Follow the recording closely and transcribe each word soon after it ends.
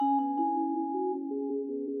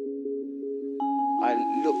I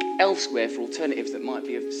look elsewhere for alternatives that might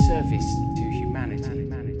be of service to humanity.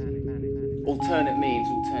 Alternate means,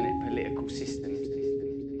 alternate political systems.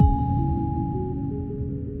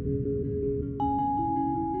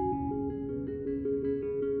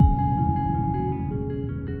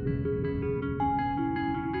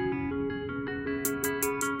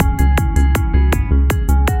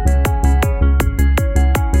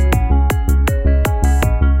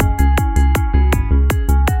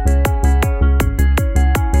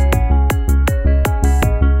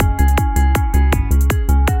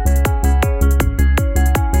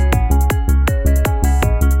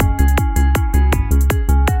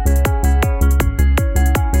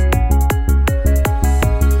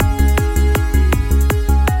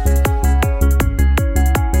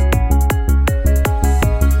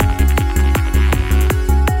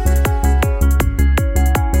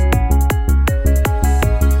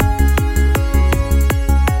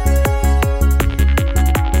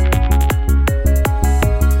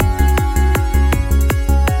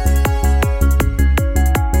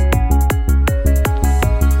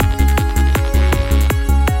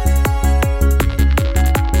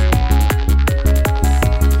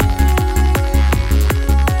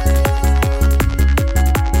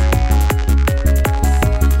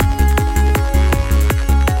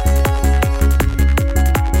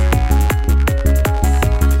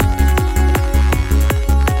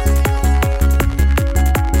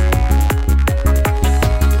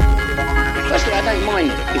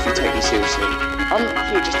 If you take me seriously, I'm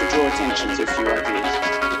here just to draw attention to a few ideas.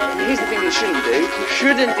 And here's the thing you shouldn't do. You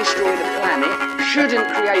shouldn't destroy the planet, shouldn't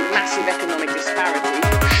create massive economic disparity,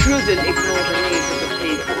 shouldn't ignore the needs of the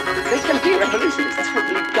people. There's going to be a revolution. It's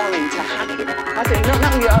totally going to happen. I think, I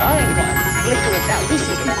ain't got a flicker of doubt. This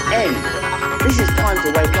is the end. This is time to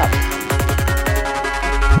wake up.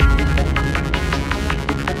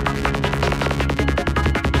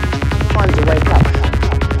 Time to wake up.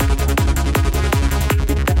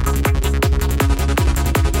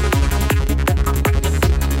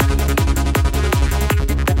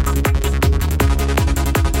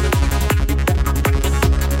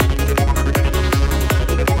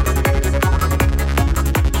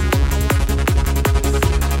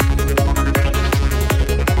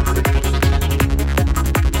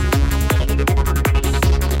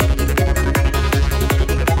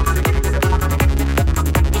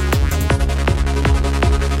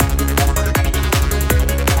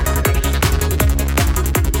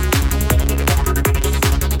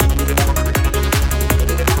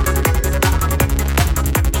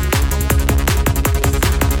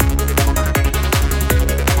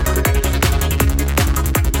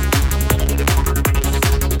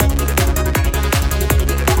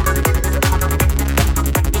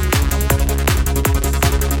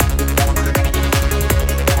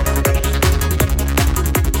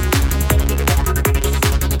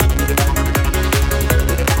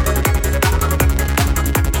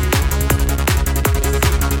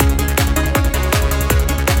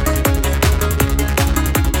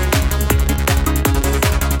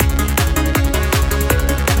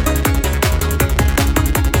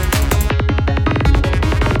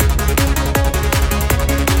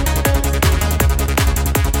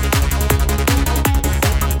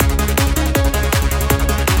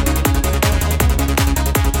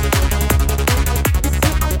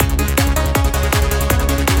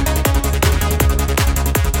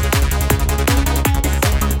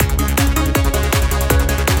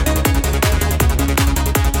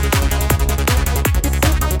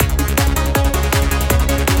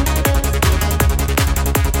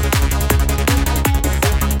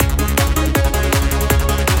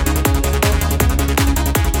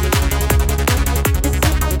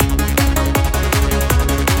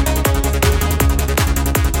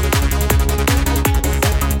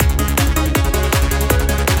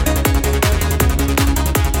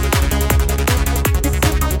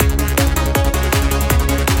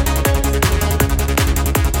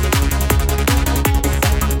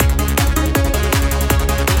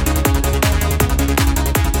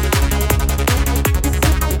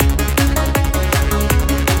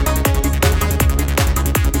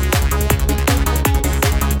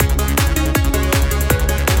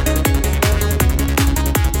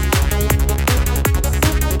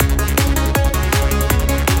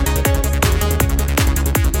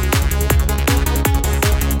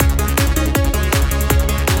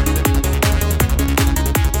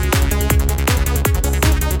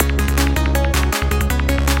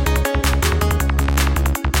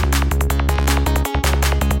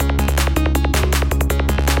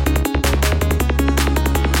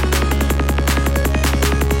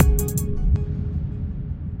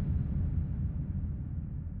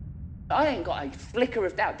 I ain't got a flicker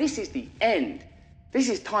of doubt. This is the end. This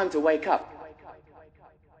is time to wake up.